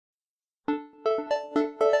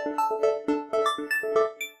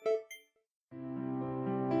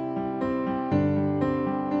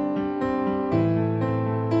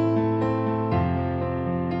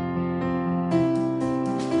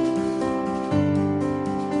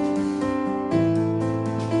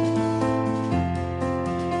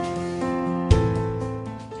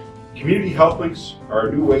Community health links are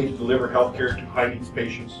a new way to deliver healthcare to high-needs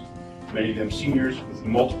patients, many of them seniors with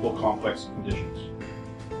multiple complex conditions.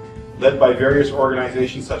 Led by various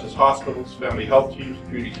organizations such as hospitals, family health teams,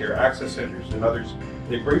 community care access centers, and others,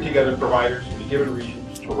 they bring together providers in the given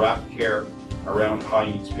regions to wrap care around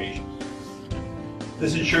high-needs patients.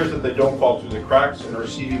 This ensures that they don't fall through the cracks and are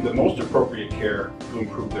receiving the most appropriate care to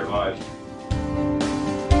improve their lives.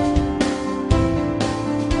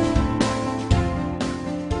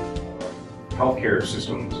 Healthcare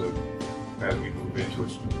systems, as we move into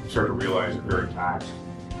it, start to realize are very taxed.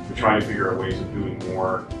 We're trying to figure out ways of doing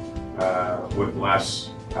more with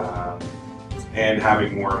less and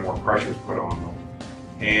having more and more pressures put on them.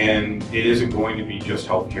 And it isn't going to be just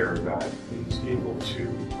healthcare that is able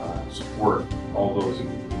to support all those in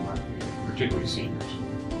our community, particularly seniors.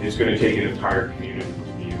 It's going to take an entire community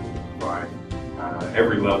to be able to provide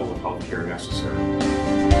every level of healthcare necessary.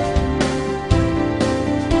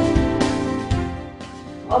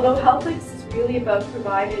 Although HealthLinks is really about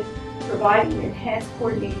providing enhanced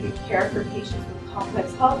coordinated care for patients with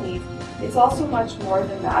complex health needs, it's also much more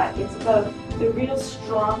than that. It's about the real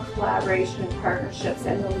strong collaboration and partnerships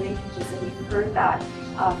and the linkages, and we've heard that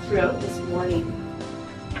throughout this morning.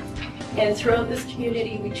 And throughout this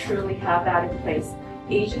community, we truly have that in place.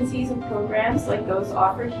 Agencies and programs like those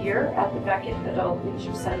offered here at the Beckett Adult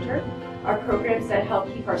Leisure Center are programs that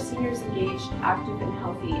help keep our seniors engaged, active, and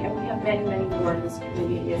healthy, and we have many, many more in this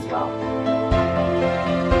community as well.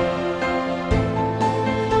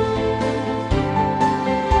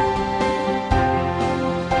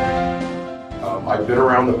 I've been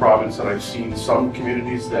around the province and I've seen some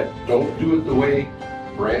communities that don't do it the way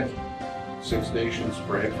Brant, Six Nations,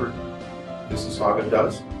 Brantford, Mississauga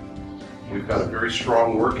does. We've got a very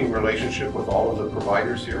strong working relationship with all of the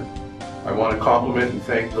providers here. I want to compliment and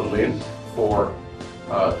thank the LHIN for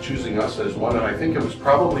choosing us as one, and I think it was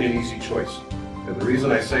probably an easy choice. And the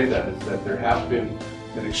reason I say that is that there have been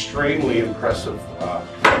an extremely impressive,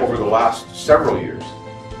 over the last several years,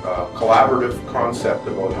 collaborative concept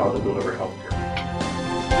about how to deliver healthcare.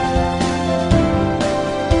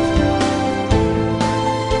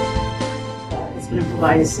 It's going to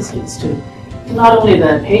provide assistance to not only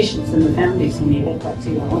the patients and the families who need it, but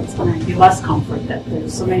it's going to give us comfort that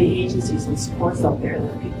there's so many agencies and supports out there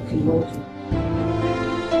that people can go to.